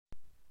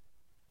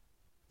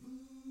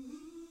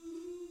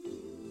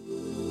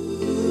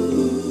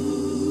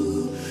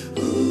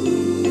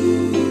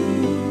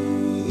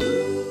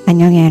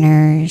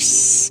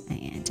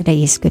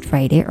Today is Good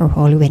Friday or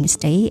Holy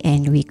Wednesday,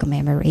 and we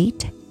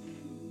commemorate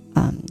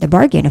the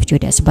bargain of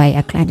Judas by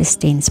a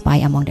clandestine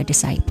spy among the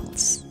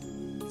disciples.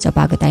 So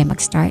bago tayo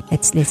mag-start,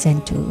 let's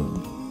listen to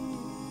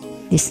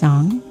this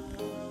song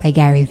by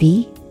Gary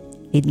V.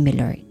 Lead Me,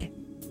 Lord.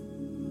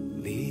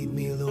 Lead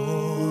me,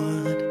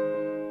 Lord.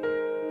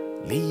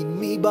 Lead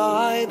me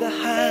by the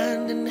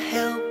hand and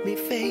help me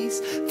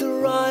face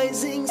the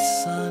rising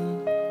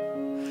sun.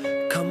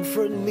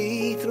 Comfort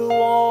me through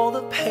all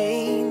the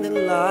pain that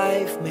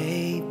life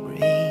may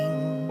bring.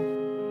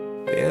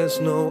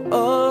 There's no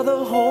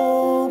other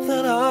hope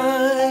that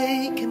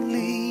I can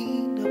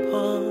lean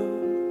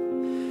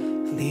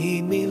upon.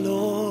 Lead me,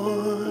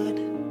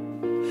 Lord.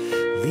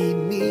 Lead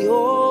me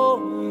all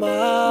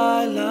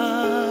my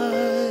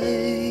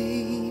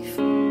life.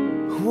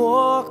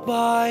 Walk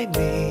by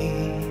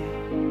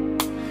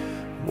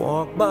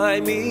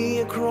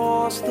me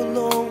across the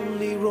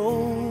lonely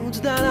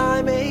roads that I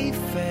may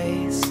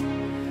face.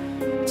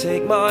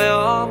 Take my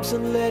arms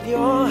and let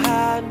your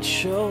hand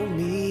show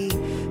me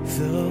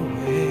the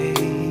way.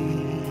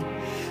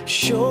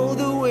 Show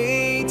the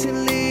way to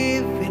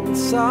live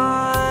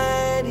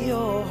inside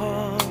your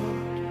heart.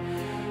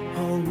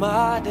 All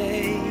my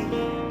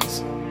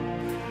days,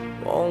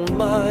 all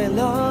my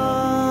life,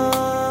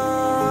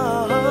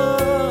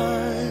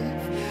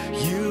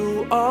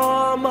 you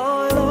are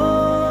my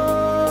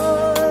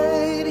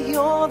light.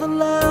 You're the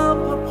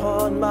lamp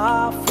upon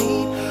my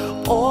feet.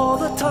 All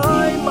the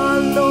time, my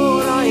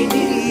Lord, I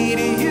need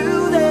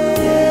you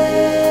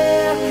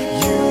there.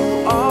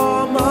 You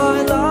are my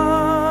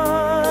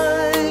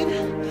light.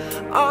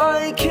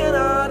 I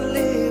cannot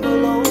live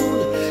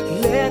alone.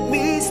 Let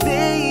me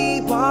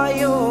stay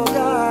by your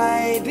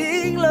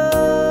guiding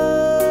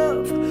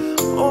love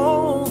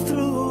all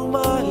through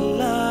my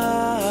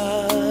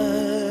life.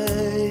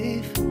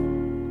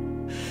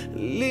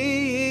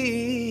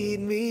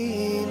 Lead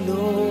me,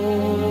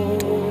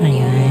 Lord.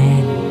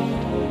 Ayan.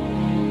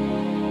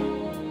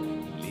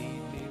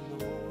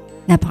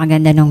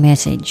 Napakaganda ng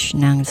message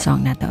ng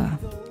song na to,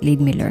 Lead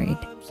Me, Lord.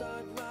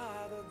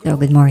 So,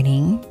 good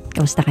morning.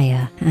 Kamusta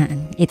kaya?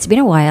 It's been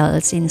a while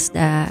since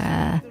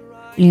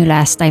yung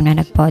last time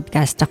na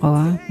nag-podcast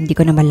ako. Hindi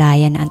ko na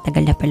malaya na ang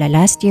tagal na pala.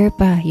 Last year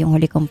pa yung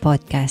huli kong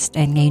podcast,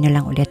 and ngayon na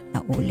lang ulit.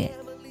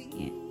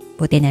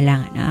 Buti na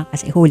lang,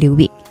 kasi Holy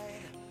Week.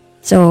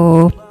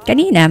 So,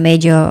 kanina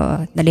medyo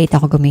na-late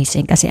ako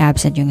gumising kasi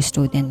absent yung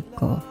student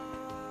ko.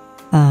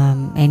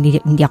 And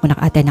hindi ako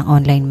naka-attend ng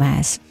online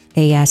mass.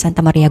 Kaya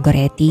Santa Maria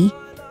Goretti,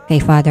 kay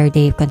Father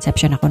Dave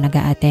Concepcion ako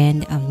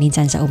nag-attend,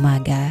 minsan sa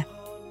umaga.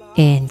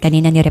 And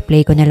kanina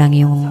ni-replay ko na lang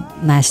yung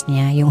mass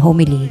niya, yung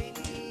homily.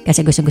 Kasi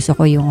gusto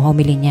ko yung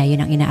homily niya,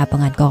 yun ang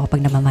inaabangan ko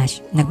kapag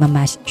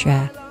nagmamass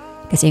siya.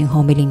 Kasi yung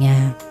homily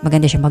niya,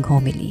 maganda siya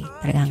mag-homily.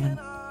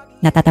 Talagang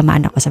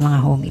natatamaan ako sa mga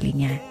homily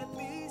niya.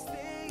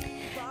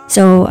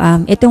 So,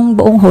 itong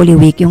buong Holy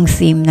Week, yung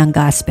theme ng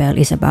gospel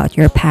is about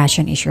your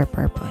passion is your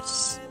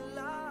purpose.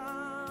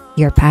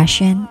 Your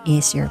passion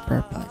is your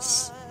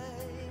purpose.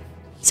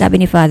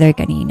 Sabi ni Father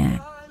kanina,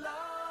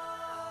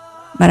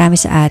 marami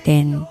sa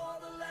atin,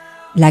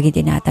 lagi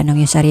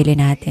tinatanong yung sarili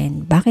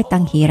natin, bakit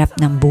ang hirap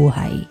ng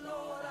buhay?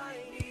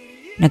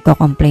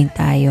 Nagko-complain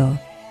tayo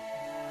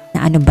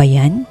na ano ba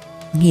yan?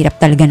 Ang hirap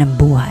talaga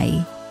ng buhay.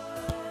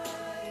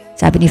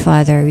 Sabi ni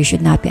Father, we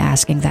should not be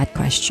asking that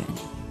question.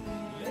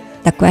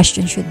 The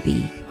question should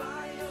be,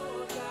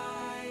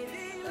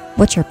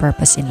 what's your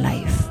purpose in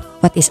life?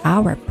 What is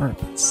our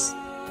purpose?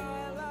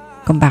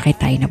 Kung bakit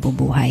tayo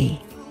nabubuhay.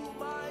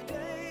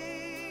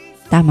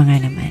 Tama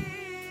nga naman.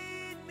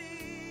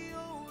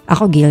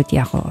 Ako guilty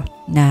ako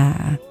na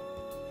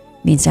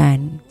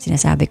minsan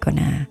sinasabi ko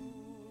na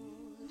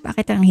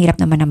bakit ang hirap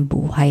naman ng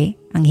buhay?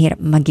 Ang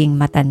hirap maging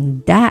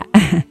matanda.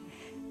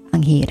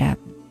 Ang hirap.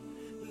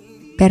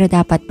 Pero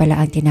dapat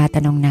pala ang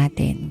tinatanong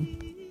natin,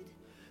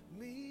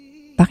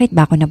 bakit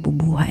ba ako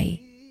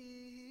nabubuhay?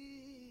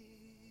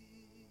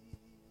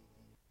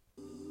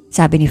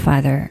 Sabi ni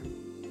Father,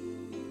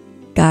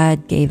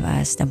 God gave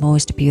us the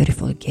most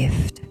beautiful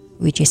gift,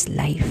 which is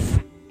life.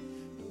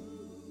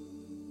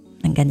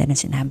 Ang ganda ng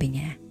sinabi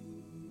niya.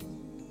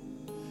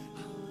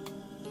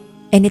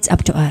 And it's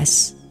up to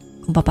us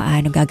kung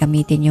paano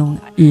gagamitin yung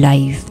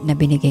life na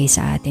binigay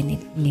sa atin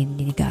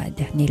ni God,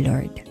 ni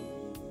Lord.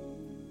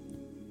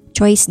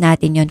 Choice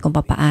natin yon kung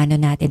paano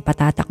natin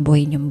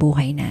patatakbuhin yung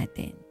buhay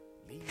natin.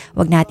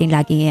 Huwag natin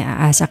laging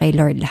iaasa kay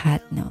Lord lahat,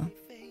 no?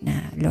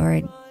 Na,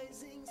 Lord,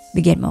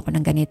 bigyan mo ako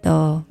ng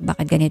ganito,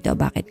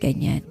 bakit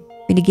ganyan.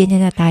 Binigyan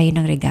niya na tayo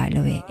ng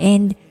regalo eh.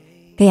 And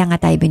kaya nga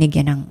tayo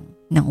binigyan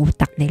ng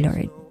utak ni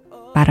Lord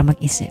para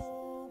mag-isip.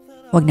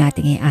 Huwag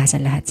nating iasa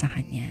lahat sa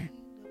Kanya.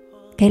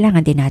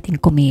 Kailangan din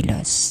natin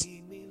kumilos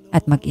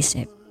at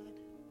mag-isip.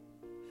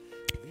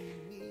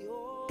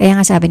 Kaya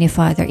nga sabi ni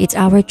Father, it's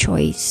our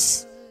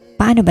choice.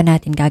 Paano ba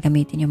natin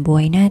gagamitin yung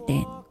buhay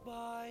natin?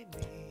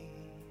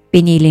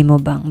 Pinili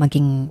mo bang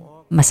maging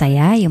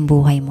masaya yung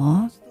buhay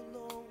mo?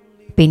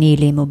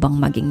 Pinili mo bang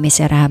maging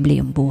miserable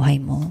yung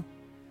buhay mo?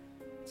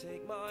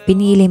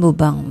 Pinili mo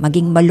bang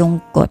maging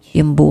malungkot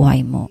yung buhay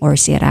mo or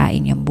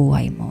sirain yung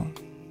buhay mo?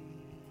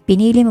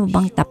 pinili mo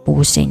bang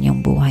tapusin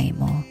yung buhay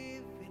mo?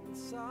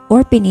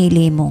 Or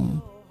pinili mong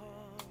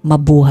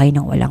mabuhay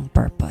ng walang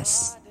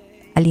purpose?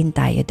 Alin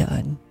tayo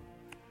doon?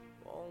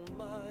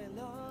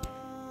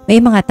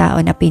 May mga tao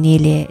na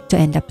pinili to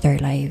end up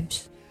their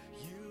lives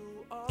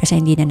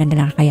kasi hindi na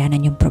nila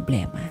kakayanan yung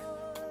problema.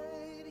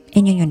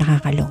 And yun yung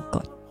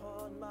nakakalungkot.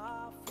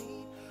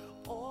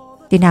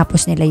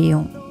 Tinapos nila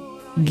yung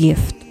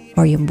gift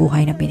or yung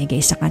buhay na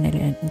binigay sa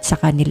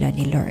kanila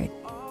ni Lord.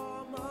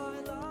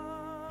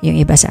 Yung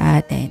iba sa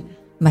atin,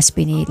 mas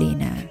pinili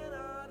na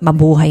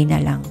mabuhay na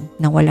lang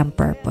na walang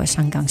purpose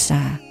hanggang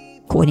sa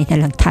kunin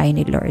na lang tayo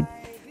ni Lord.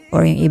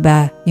 Or yung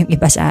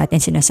iba sa atin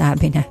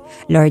sinasabi na,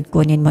 Lord,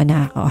 kunin mo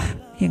na ako.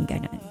 Yung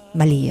ganun.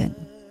 Mali yun.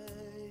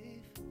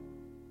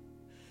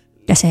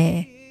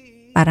 Kasi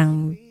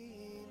parang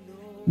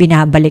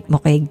binabalik mo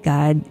kay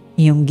God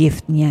yung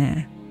gift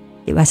niya.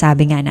 Diba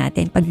sabi nga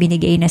natin, pag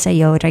binigay na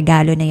sa'yo,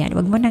 regalo na yan,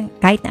 wag mo nang,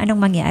 kahit na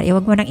anong mangyari,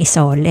 wag mo nang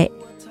isole.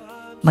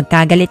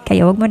 Magkagalit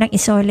kayo, wag mo nang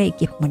isole,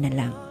 i-keep mo na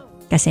lang.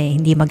 Kasi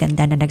hindi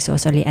maganda na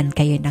nagsusulian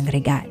kayo ng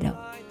regalo.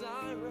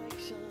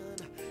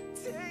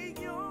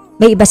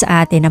 May iba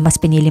sa atin na mas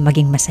pinili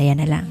maging masaya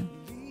na lang.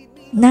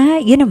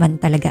 Na yun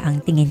naman talaga ang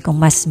tingin kong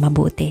mas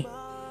mabuti.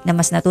 Na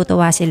mas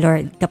natutuwa si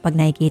Lord kapag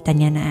nakikita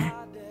niya na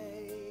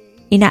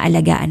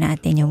inaalagaan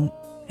natin yung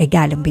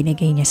regalong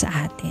binigay niya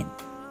sa atin.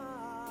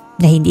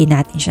 Na hindi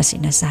natin siya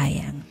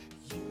sinasayang.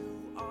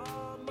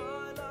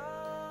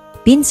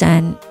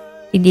 Pinsan,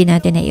 hindi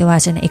natin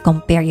naiwasan na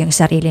i-compare yung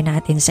sarili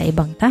natin sa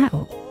ibang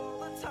tao.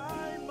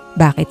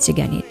 Bakit si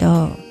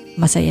ganito?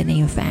 Masaya na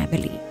yung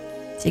family.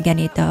 Si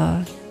ganito,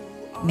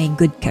 may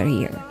good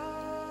career.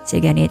 Si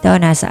ganito,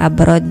 nasa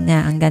abroad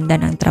na, ang ganda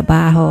ng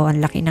trabaho,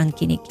 ang laki ng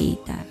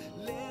kinikita.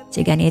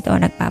 Si ganito,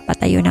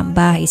 nagpapatayo ng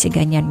bahay. Si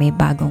ganyan, may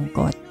bagong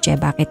kotse.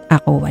 Bakit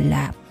ako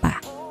wala pa?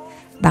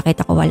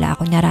 Bakit ako wala?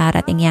 Ako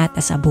nararating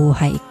yata sa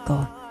buhay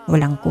ko.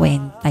 Walang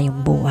kwenta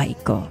yung buhay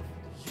ko.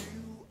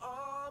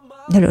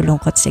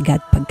 Nalulungkot si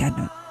God pag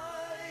gano'n.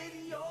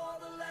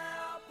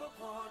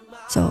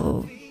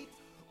 So,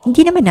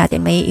 hindi naman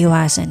natin may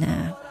iwasan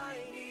na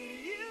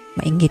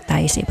mainggit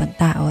tayo sa ibang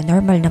tao.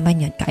 Normal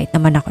naman yun, kahit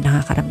naman ako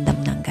nakakaramdam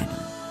ng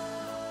gano'n.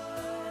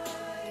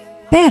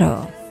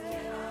 Pero,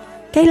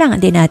 kailangan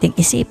din nating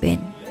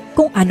isipin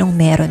kung anong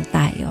meron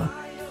tayo.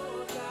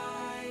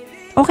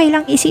 Okay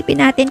lang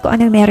isipin natin kung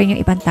anong meron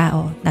yung ibang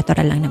tao.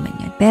 Natural lang naman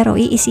yun. Pero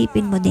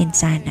iisipin mo din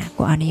sana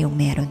kung ano yung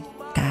meron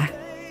ka.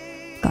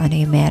 Kung ano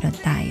yung meron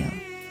tayo.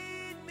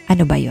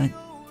 Ano ba yun?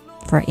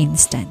 For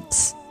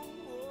instance,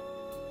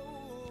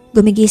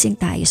 gumigising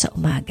tayo sa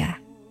umaga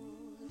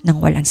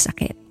nang walang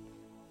sakit.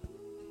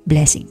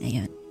 Blessing na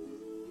yun.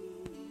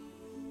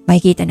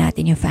 Makikita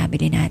natin yung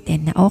family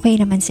natin na okay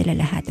naman sila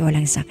lahat,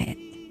 walang sakit.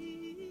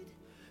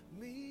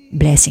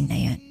 Blessing na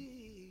yun.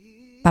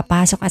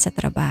 Papasok ka sa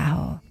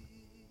trabaho.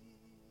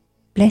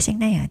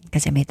 Blessing na yun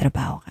kasi may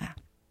trabaho ka.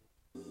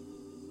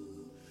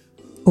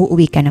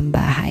 Uuwi ka ng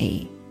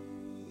bahay.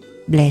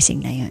 Blessing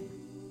na yun.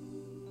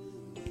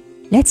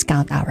 Let's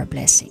count our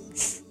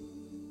blessings.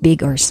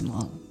 Big or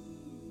small.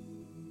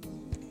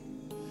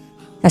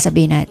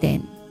 Sasabihin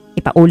natin,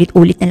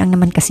 ipaulit-ulit na lang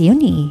naman kasi yun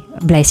eh.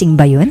 Blessing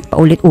ba yun?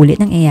 Paulit-ulit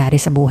nangyayari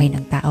sa buhay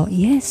ng tao?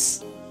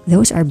 Yes,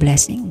 those are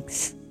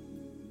blessings.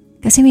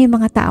 Kasi may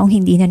mga taong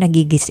hindi na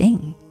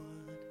nagigising.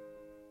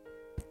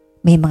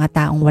 May mga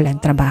taong walang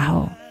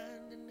trabaho.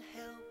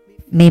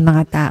 May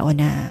mga tao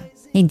na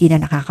hindi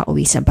na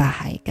nakakauwi sa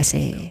bahay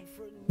kasi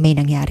may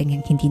nangyaring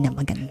hindi na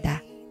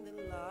maganda.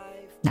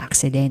 Na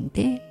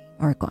aksidente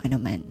or kung ano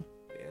man.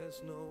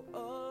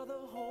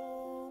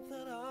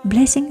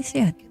 Blessings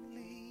yun.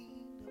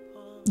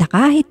 Na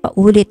kahit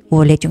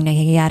paulit-ulit yung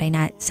nangyayari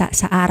na sa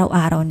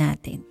araw-araw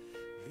natin.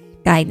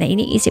 Kahit na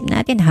iniisip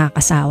natin,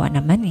 nakakasawa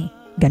naman eh.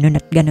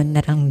 Ganun at ganun na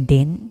lang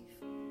din.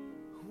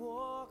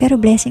 Pero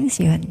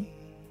blessings yun.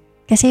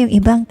 Kasi yung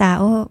ibang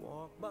tao,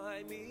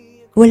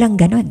 walang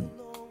ganun.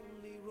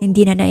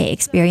 Hindi na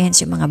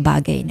na-experience yung mga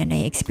bagay na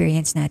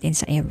na-experience natin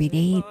sa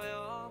everyday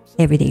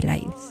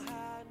lives.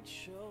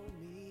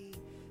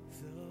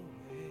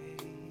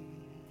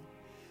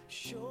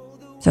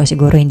 So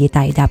siguro hindi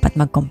tayo dapat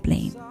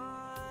mag-complain.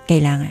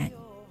 Kailangan,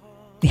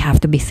 we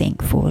have to be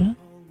thankful.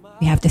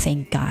 We have to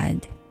thank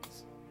God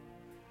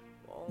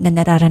na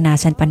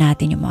nararanasan pa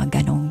natin yung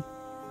mga ganong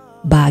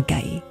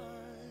bagay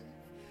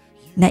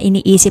na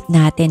iniisip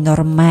natin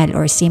normal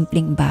or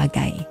simpleng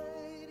bagay.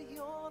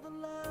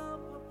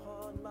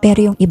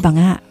 Pero yung iba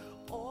nga,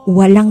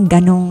 walang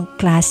ganong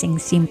klaseng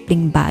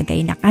simpleng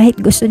bagay na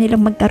kahit gusto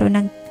nilang magkaroon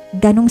ng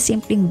ganong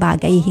simpleng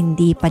bagay,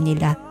 hindi pa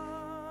nila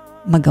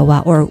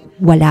magawa or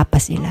wala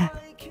pa sila.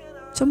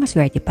 So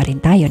maswerte pa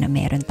rin tayo na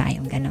meron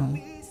tayong ganong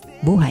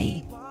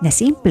buhay na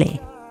simple.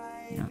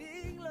 No?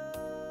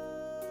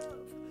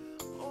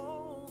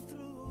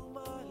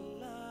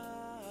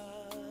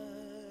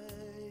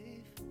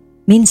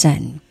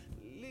 Minsan,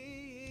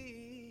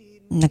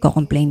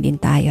 nagko-complain din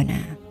tayo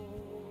na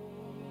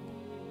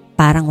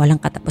parang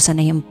walang katapusan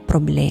na yung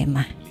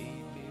problema.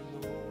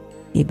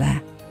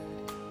 Diba?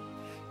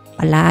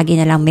 Palagi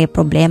na lang may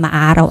problema,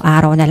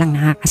 araw-araw na lang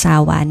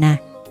nakakasawa na.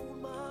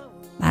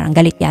 Parang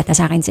galit yata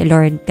sa akin si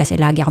Lord kasi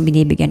lagi akong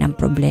binibigyan ng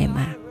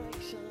problema.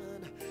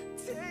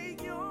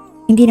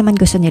 Hindi naman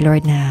gusto ni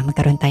Lord na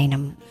magkaroon tayo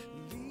ng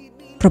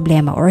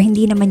problema or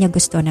hindi naman niya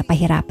gusto na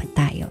pahirapan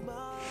tayo.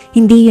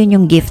 Hindi yun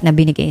yung gift na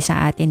binigay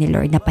sa atin ni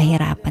Lord na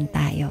pahirapan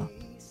tayo.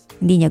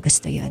 Hindi niya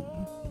gusto yun.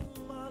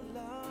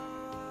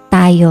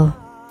 Tayo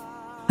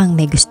ang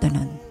may gusto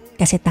nun.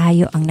 Kasi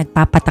tayo ang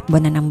nagpapatakbo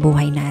na ng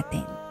buhay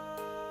natin.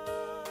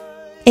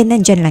 And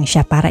nandyan lang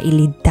siya para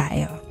i-lead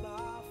tayo.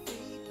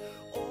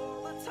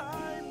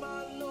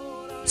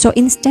 So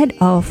instead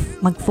of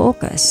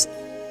mag-focus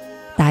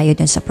tayo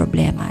dun sa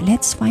problema,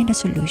 let's find a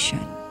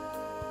solution.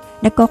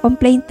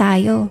 Nagko-complain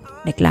tayo,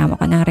 reklamo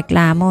ka ng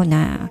reklamo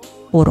na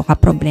puro ka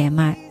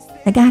problema.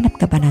 Naghahanap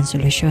ka ba ng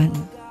solusyon?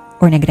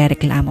 Or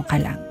nagre-reklamo ka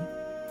lang?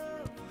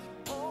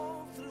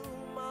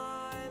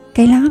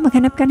 Kailangan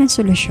maghanap ka ng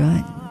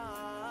solusyon.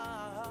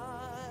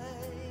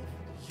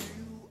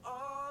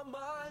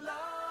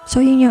 So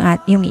yun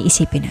yung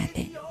iisipin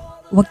natin.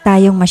 Huwag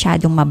tayong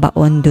masyadong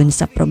mabaon dun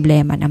sa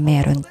problema na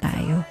meron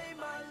tayo.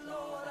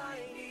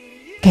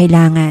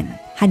 Kailangan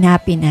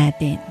hanapin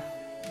natin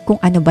kung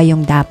ano ba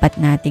yung dapat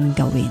nating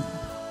gawin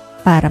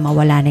para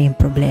mawala na yung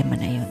problema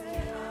na yun.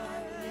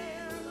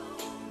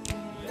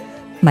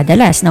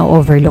 Madalas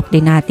na-overlook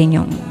din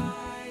natin yung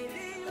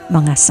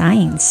mga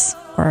signs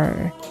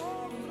or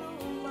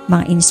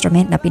mga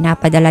instrument na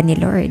pinapadala ni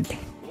Lord.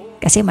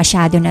 Kasi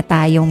masyado na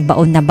tayong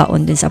baon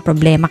dun sa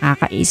problema,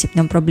 kakaisip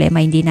ng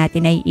problema, hindi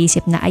natin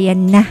naiisip na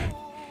ayan na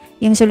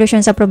yung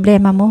solusyon sa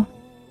problema mo.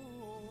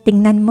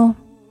 Tingnan mo.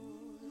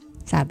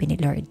 Sabi ni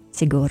Lord,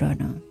 siguro,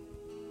 no?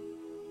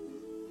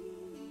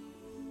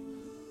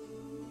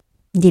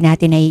 Hindi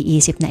natin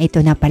naiisip na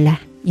ito na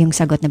pala yung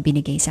sagot na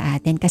binigay sa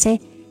atin.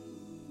 Kasi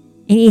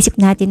iniisip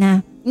natin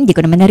na hindi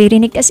ko naman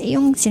naririnig kasi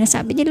yung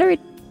sinasabi ni Lord.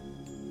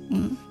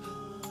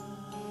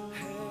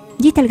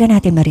 Hindi talaga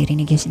natin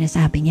maririnig yung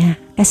sinasabi niya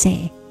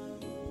kasi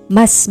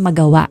mas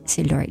magawa si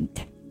Lord.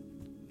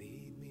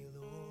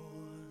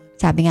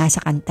 Sabi nga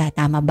sa kanta,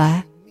 tama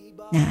ba?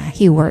 Na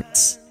He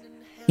works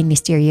in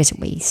mysterious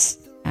ways.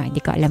 Hindi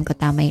ko alam kung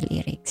tama yung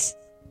lyrics.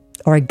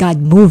 Or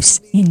God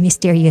moves in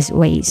mysterious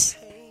ways.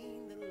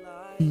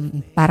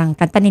 Parang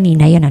kanta ni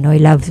Nina yun, ano?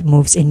 Love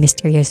moves in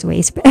mysterious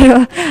ways.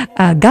 Pero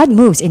God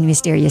moves in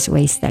mysterious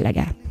ways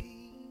talaga.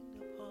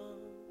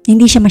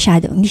 Hindi siya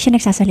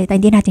nagsasalita,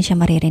 hindi natin siya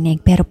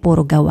maririnig, pero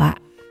puro gawa.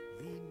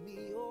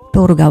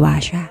 Puro gawa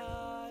siya.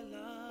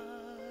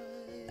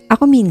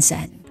 Ako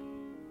minsan,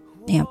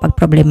 pag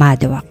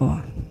problemado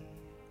ako,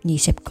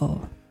 inisip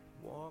ko,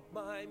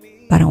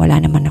 parang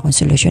wala naman akong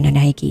solusyon na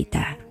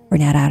nakikita or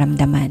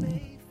nararamdaman.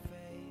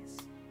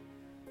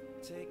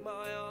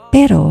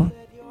 Pero,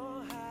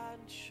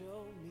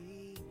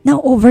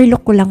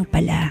 na-overlook ko lang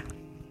pala.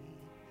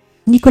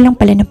 Hindi ko lang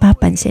pala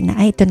napapansin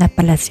na ito na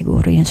pala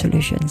siguro yung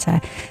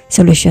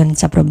solusyon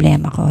sa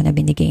problema ko na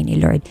binigay ni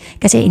Lord.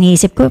 Kasi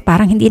iniisip ko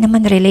parang hindi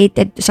naman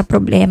related sa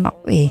problema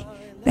ko eh.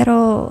 Pero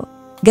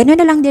gano'n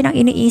na lang din ang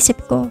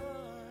iniisip ko.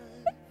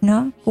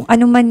 No? Kung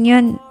ano man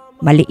yun,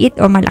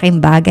 maliit o malaking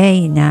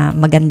bagay na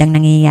magandang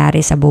nangyayari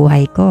sa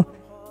buhay ko,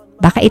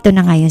 baka ito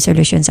na nga yung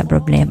solusyon sa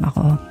problema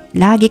ko.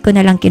 Lagi ko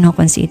na lang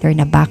kinoconsider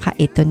na baka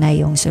ito na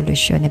yung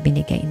solusyon na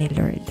binigay ni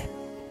Lord.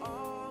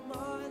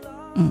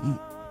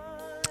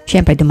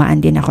 Siyempre,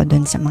 dumaan din ako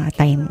dun sa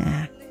mga time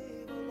na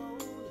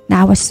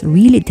I was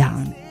really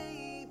down.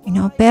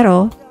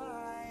 Pero,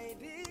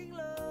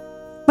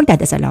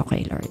 magdadasal ako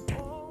kay Lord.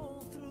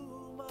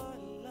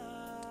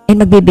 And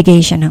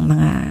magbibigay siya ng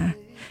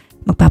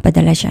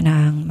magpapadala siya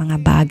ng mga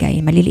bagay,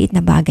 maliliit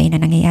na bagay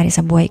na nangyayari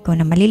sa buhay ko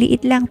na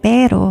maliliit lang,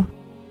 pero,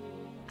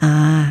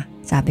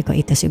 sabi ko,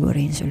 ito siguro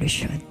yung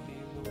solusyon.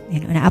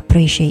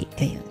 Na-appreciate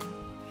ko yun.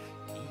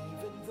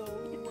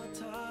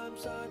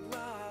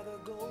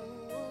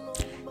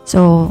 So,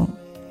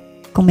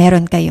 kung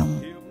meron kayong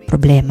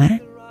problema,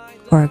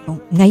 or kung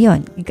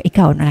ngayon,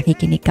 ikaw na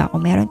nakikinig ka,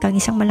 kung meron kang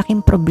isang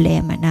malaking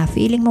problema na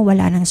feeling mo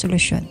wala ng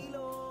solusyon,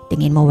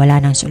 tingin mo wala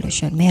ng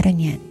solusyon,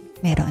 meron yan.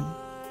 Meron.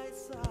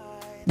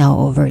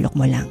 Na-overlook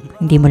mo lang.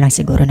 Hindi mo lang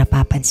siguro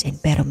napapansin,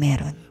 pero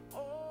meron.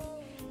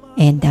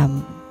 And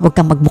huwag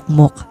kang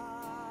magbukmok.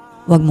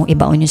 Huwag mong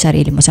ibaon yung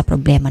sarili mo sa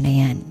problema na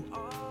yan.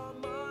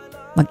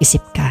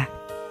 Mag-isip ka.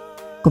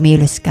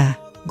 Kumilos ka.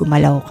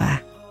 Gumalaw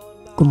ka.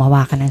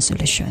 Gumawa ka ng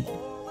solusyon.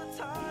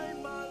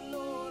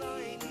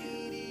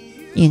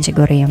 Yun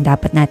siguro yung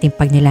dapat natin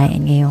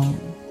pagnilayan ngayong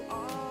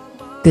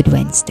Good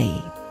Wednesday.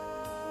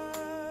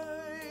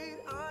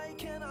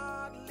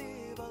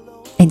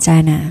 And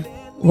sana,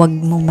 huwag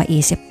mong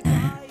maisip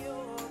na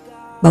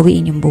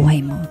bawiin yung buhay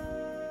mo.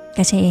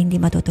 Kasi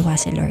hindi matutuwa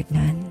si Lord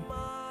nun.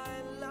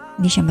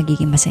 Hindi siya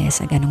magiging masaya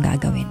sa ganong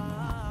gagawin mo.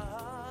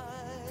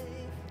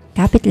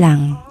 Kapit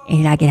lang,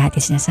 lagi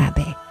natin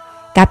sinasabi.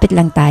 Kapit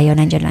lang tayo,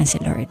 nandiyan lang si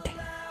Lord.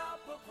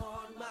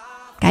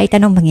 Kahit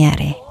anong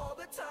mangyari.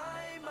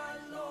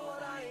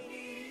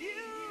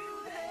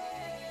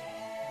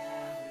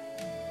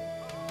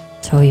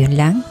 So, yun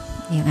lang.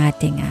 Yung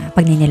ating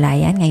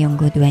pagninilayan ngayong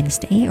Good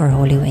Wednesday or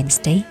Holy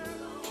Wednesday.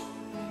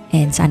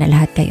 And sana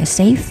lahat kayo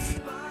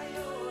safe.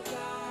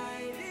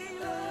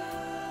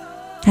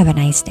 Have a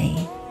nice day.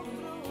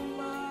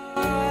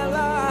 My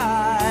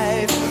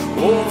life.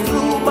 Oh,